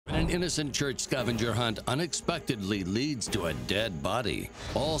innocent church scavenger hunt unexpectedly leads to a dead body.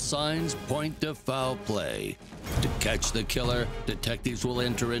 All signs point to foul play. To catch the killer, detectives will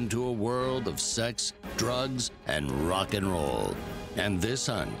enter into a world of sex, drugs, and rock and roll. And this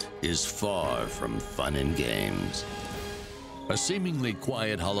hunt is far from fun and games. A seemingly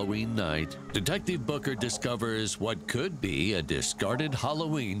quiet Halloween night, Detective Booker discovers what could be a discarded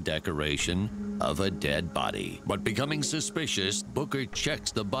Halloween decoration of a dead body. But becoming suspicious, Booker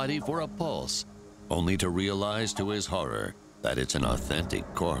checks the body for a pulse, only to realize to his horror that it's an authentic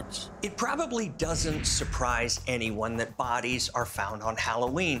corpse. It probably doesn't surprise anyone that bodies are found on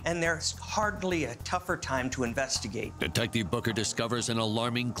Halloween, and there's hardly a tougher time to investigate. Detective Booker discovers an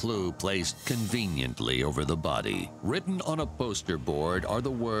alarming clue placed conveniently over the body. Written on a poster board are the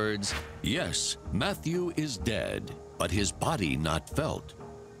words, "Yes, Matthew is dead, but his body not felt."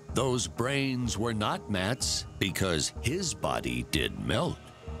 Those brains were not Matt's because his body did melt.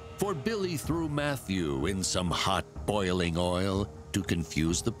 For Billy threw Matthew in some hot boiling oil to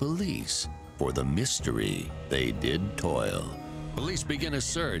confuse the police. For the mystery, they did toil. Police begin a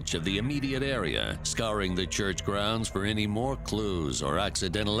search of the immediate area, scouring the church grounds for any more clues or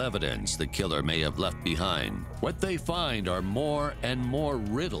accidental evidence the killer may have left behind. What they find are more and more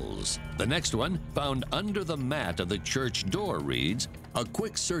riddles. The next one, found under the mat of the church door, reads, "A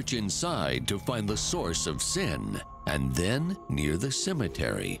quick search inside to find the source of sin." And then near the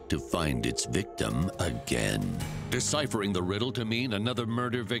cemetery to find its victim again. Deciphering the riddle to mean another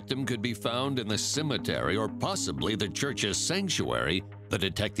murder victim could be found in the cemetery or possibly the church's sanctuary, the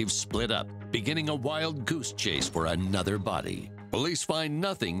detectives split up, beginning a wild goose chase for another body. Police find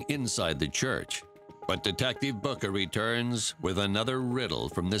nothing inside the church, but Detective Booker returns with another riddle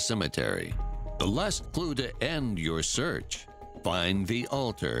from the cemetery. The last clue to end your search: find the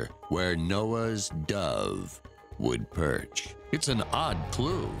altar where Noah's dove would perch. It's an odd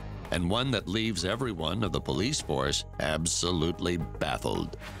clue, and one that leaves everyone of the police force absolutely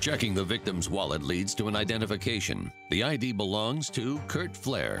baffled. Checking the victim's wallet leads to an identification. The ID belongs to Kurt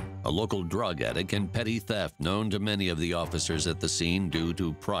Flair, a local drug addict and petty theft known to many of the officers at the scene due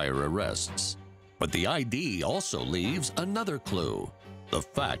to prior arrests. But the ID also leaves another clue. The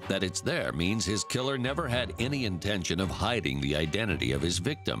fact that it's there means his killer never had any intention of hiding the identity of his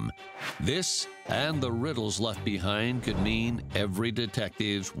victim. This and the riddles left behind could mean every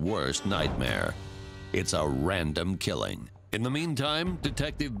detective's worst nightmare. It's a random killing. In the meantime,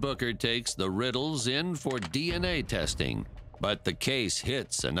 Detective Booker takes the riddles in for DNA testing, but the case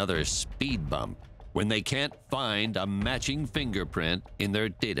hits another speed bump when they can't find a matching fingerprint in their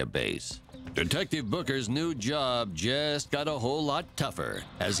database. Detective Booker's new job just got a whole lot tougher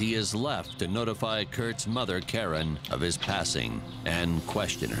as he is left to notify Kurt's mother, Karen, of his passing and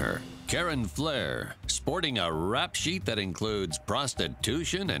question her. Karen Flair, sporting a rap sheet that includes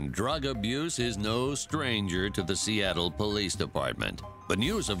prostitution and drug abuse, is no stranger to the Seattle Police Department. The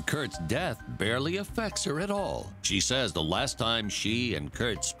news of Kurt's death barely affects her at all. She says the last time she and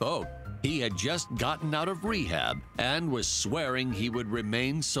Kurt spoke, he had just gotten out of rehab and was swearing he would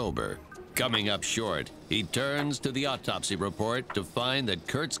remain sober. Coming up short, he turns to the autopsy report to find that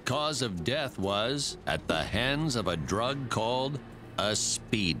Kurt's cause of death was at the hands of a drug called a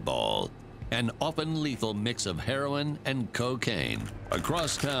speedball, an often lethal mix of heroin and cocaine.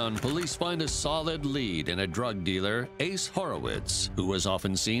 Across town, police find a solid lead in a drug dealer, Ace Horowitz, who was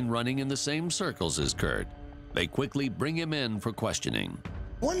often seen running in the same circles as Kurt. They quickly bring him in for questioning.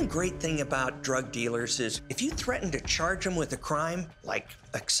 One great thing about drug dealers is if you threaten to charge them with a crime, like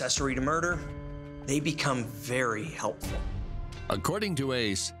accessory to murder, they become very helpful. According to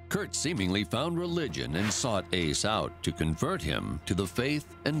Ace, Kurt seemingly found religion and sought Ace out to convert him to the faith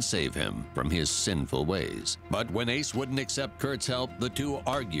and save him from his sinful ways. But when Ace wouldn't accept Kurt's help, the two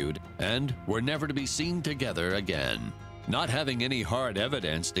argued and were never to be seen together again. Not having any hard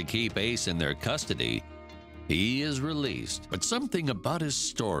evidence to keep Ace in their custody, he is released, but something about his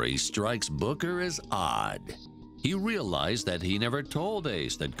story strikes Booker as odd. He realized that he never told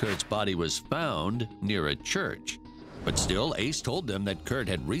Ace that Kurt's body was found near a church. But still, Ace told them that Kurt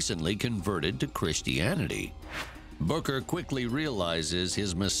had recently converted to Christianity. Booker quickly realizes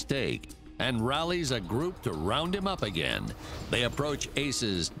his mistake and rallies a group to round him up again. They approach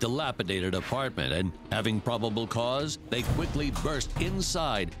Ace's dilapidated apartment and, having probable cause, they quickly burst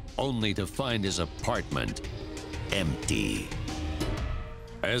inside, only to find his apartment empty.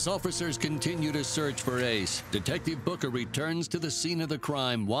 As officers continue to search for Ace, Detective Booker returns to the scene of the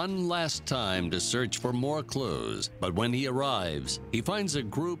crime one last time to search for more clues. But when he arrives, he finds a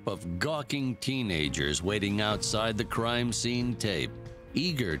group of gawking teenagers waiting outside the crime scene tape.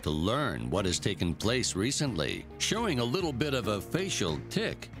 eager to learn what has taken place recently. Showing a little bit of a facial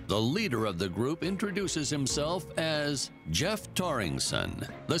tic, the leader of the group introduces himself as Jeff Torringson,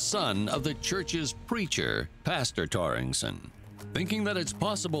 the son of the church's preacher, Pastor Torringson. Thinking that it's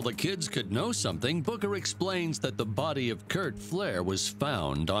possible the kids could know something, Booker explains that the body of Kurt Flair was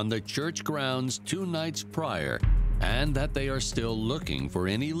found on the church grounds 2 nights prior, and that they are still looking for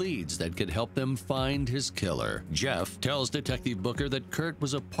any leads that could help them find his killer. Jeff tells Detective Booker that Kurt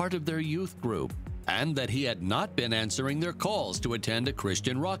was a part of their youth group, and that he had not been answering their calls to attend a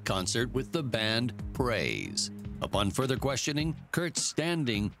Christian rock concert with the band Praise. Upon further questioning, Kurt's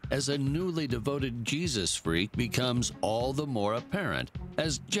standing as a newly devoted Jesus freak becomes all the more apparent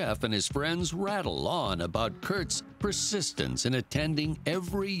as Jeff and his friends rattle on about Kurt's persistence in attending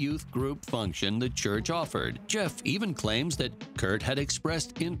every youth group function the church offered. Jeff even claims that Kurt had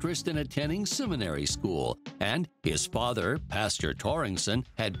expressed interest in attending seminary school, and his father, Pastor Torringson,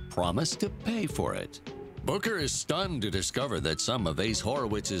 had promised to pay for it. Booker is stunned to discover that some of Ace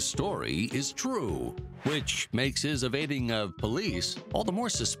Horowitz's story is true, which makes his evading of police all the more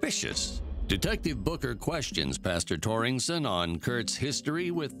suspicious. Detective Booker questions Pastor Torringson on Kurt's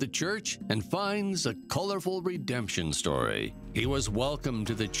history with the church and finds a colorful redemption story. He was welcomed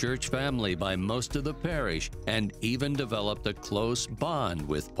to the church family by most of the parish and even developed a close bond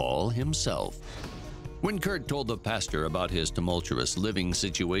with Paul himself. When Kurt told the pastor about his tumultuous living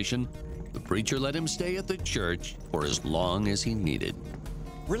situation, the preacher let him stay at the church for as long as he needed.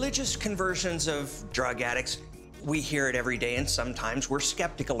 Religious conversions of drug addicts, we hear it every day, and sometimes we're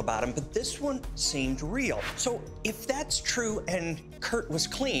skeptical about them, but this one seemed real. So if that's true and Kurt was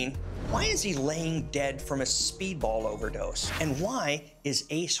clean, why is he laying dead from a speedball overdose? And why is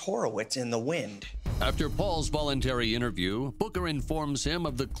Ace Horowitz in the wind? After Paul's voluntary interview, Booker informs him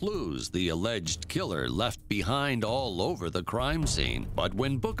of the clues the alleged killer left behind all over the crime scene. But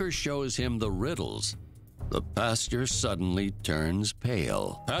when Booker shows him the riddles, the pastor suddenly turns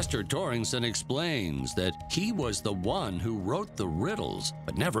pale. Pastor Torringson explains that he was the one who wrote the riddles,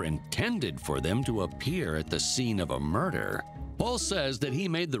 but never intended for them to appear at the scene of a murder. Paul says that he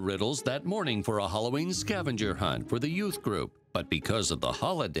made the riddles that morning for a Halloween scavenger hunt for the youth group, but because of the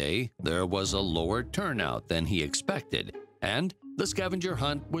holiday, there was a lower turnout than he expected, and the scavenger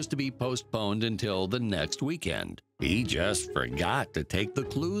hunt was to be postponed until the next weekend. He just forgot to take the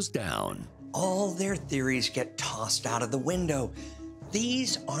clues down. All their theories get tossed out of the window.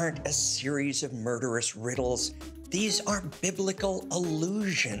 These aren't a series of murderous riddles. These are biblical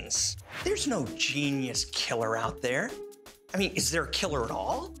illusions. There's no genius killer out there. I mean, is there a killer at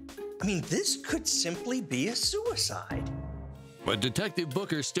all? I mean, this could simply be a suicide. But Detective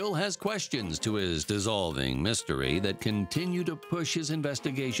Booker still has questions to his dissolving mystery that continue to push his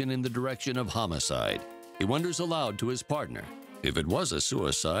investigation in the direction of homicide. He wonders aloud to his partner, if it was a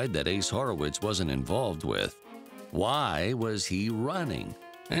suicide that Ace Horowitz wasn't involved with, why was he running?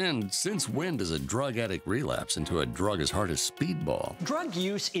 And since when does a drug addict relapse into a drug as hard as speedball? Drug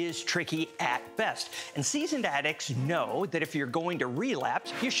use is tricky at best, and seasoned addicts know that if you're going to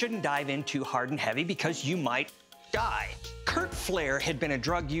relapse, you shouldn't dive in too hard and heavy because you might die. Kurt Flair had been a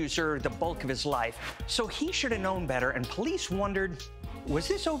drug user the bulk of his life, so he should have known better, and police wondered, was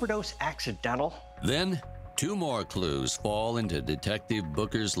this overdose accidental? Then, 2 more clues fall into Detective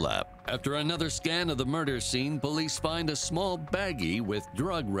Booker's lap. After another scan of the murder scene, police find a small baggie with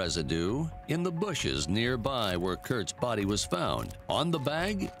drug residue in the bushes nearby where Kurt's body was found. On the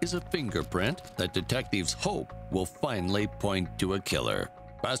bag is a fingerprint that detectives hope will finally point to a killer.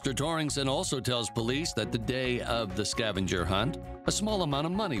 Pastor Torringson also tells police that the day of the scavenger hunt, a small amount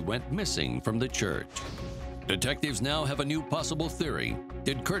of money went missing from the church. Detectives now have a new possible theory.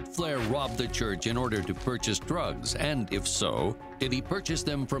 Did Kurt Flair rob the church in order to purchase drugs? And if so, did he purchase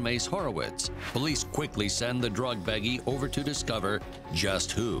them from Ace Horowitz? Police quickly send the drug baggie over to discover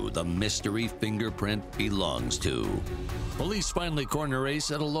just who the mystery fingerprint belongs to. Police finally corner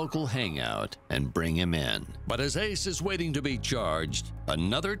Ace at a local hangout and bring him in. But as Ace is waiting to be charged,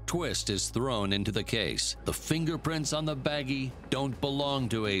 another twist is thrown into the case. The fingerprints on the baggie don't belong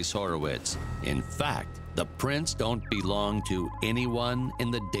to Ace Horowitz. In fact, the prints don't belong to anyone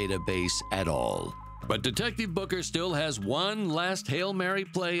in the database at all. But Detective Booker still has one last Hail Mary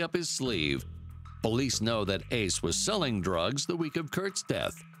play up his sleeve. Police know that Ace was selling drugs the week of Kurt's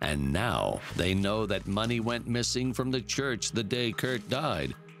death, and now they know that money went missing from the church the day Kurt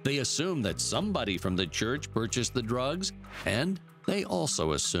died. They assume that somebody from the church purchased the drugs, and they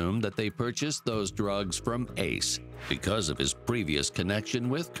also assume that they purchased those drugs from Ace because of his previous connection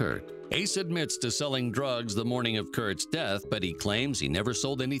with Kurt. Ace admits to selling drugs the morning of Kurt's death, but he claims he never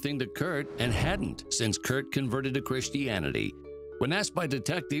sold anything to Kurt and hadn't since Kurt converted to Christianity. When asked by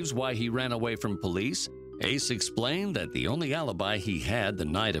detectives why he ran away from police, Ace explained that the only alibi he had the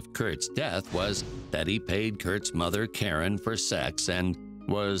night of Kurt's death was that he paid Kurt's mother, Karen, for sex and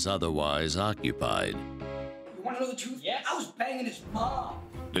was otherwise occupied. You want to know the truth? Yes. I was banging his mom.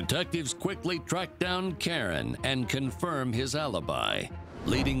 Detectives quickly track down Karen and confirm his alibi,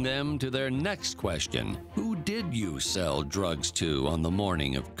 leading them to their next question. Who did you sell drugs to on the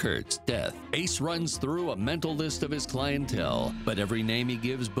morning of Kurt's death? Ace runs through a mental list of his clientele, but every name he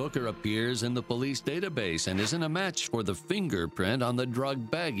gives Booker appears in the police database and isn't a match for the fingerprint on the drug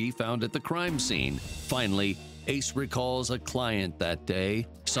baggie found at the crime scene. Finally, Ace recalls a client that day,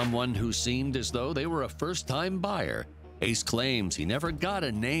 someone who seemed as though they were a first-time buyer. Ace claims he never got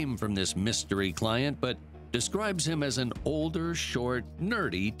a name from this mystery client, but describes him as an older, short,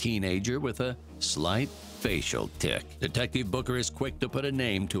 nerdy teenager with a slight facial tic. Detective Booker is quick to put a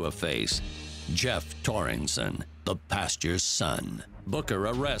name to a face. Jeff Torringson, the pastor's son. Booker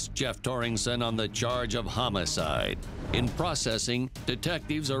arrests Jeff Torringson on the charge of homicide. In processing,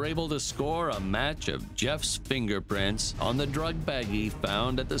 detectives are able to score a match of Jeff's fingerprints on the drug baggie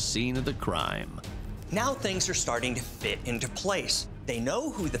found at the scene of the crime. Now things are starting to fit into place. They know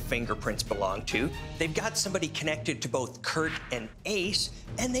who the fingerprints belong to, they've got somebody connected to both Kurt and Ace,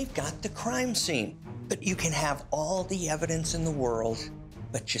 and they've got the crime scene. But you can have all the evidence in the world,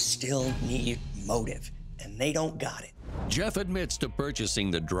 but you still need motive, and they don't got it. Jeff admits to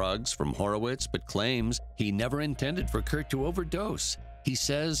purchasing the drugs from Horowitz, but claims he never intended for Kurt to overdose. He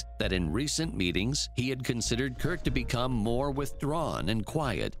says that in recent meetings, he had considered Kurt to become more withdrawn and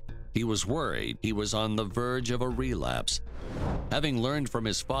quiet. He was worried he was on the verge of a relapse. Having learned from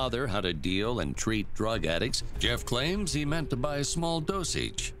his father how to deal and treat drug addicts, Jeff claims he meant to buy a small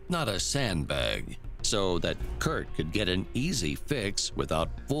dosage, not a sandbag, so that Kurt could get an easy fix without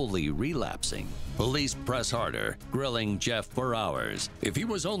fully relapsing. Police press harder, grilling Jeff for hours. If he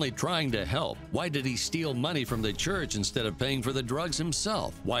was only trying to help, why did he steal money from the church instead of paying for the drugs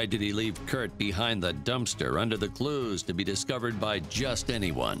himself? Why did he leave Kurt behind the dumpster under the clues to be discovered by just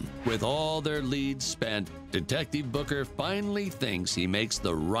anyone? With all their leads spent, Detective Booker finally thinks he makes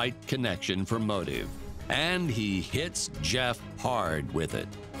the right connection for motive. And he hits Jeff hard with it.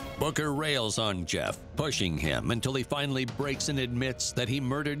 Booker rails on Jeff, pushing him until he finally breaks and admits that he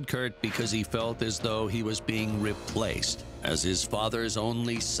murdered Kurt because he felt as though he was being replaced as his father's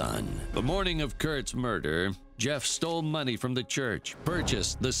only son. The morning of Kurt's murder, Jeff stole money from the church,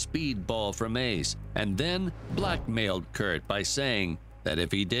 purchased the speedball from Ace, and then blackmailed Kurt by saying that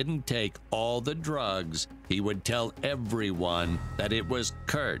if he didn't take all the drugs, he would tell everyone that it was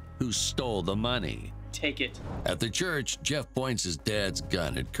Kurt who stole the money. Take it. At the church, Jeff points his dad's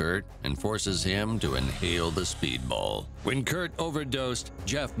gun at Kurt and forces him to inhale the speedball. When Kurt overdosed,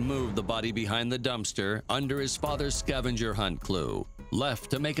 Jeff moved the body behind the dumpster under his father's scavenger hunt clue, left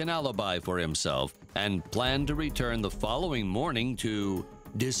to make an alibi for himself, and planned to return the following morning to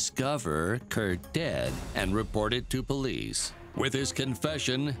discover Kurt dead and report it to police. With his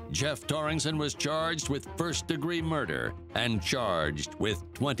confession, Jeff Torringson was charged with first-degree murder and charged with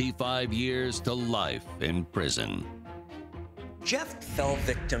 25 years to life in prison. Jeff fell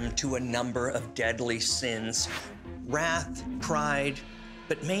victim to a number of deadly sins: wrath, pride,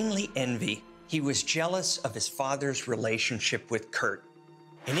 but mainly envy. He was jealous of his father's relationship with Kurt.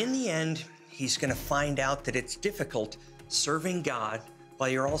 And in the end, he's going to find out that it's difficult serving God while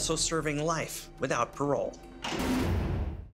you're also serving life without parole.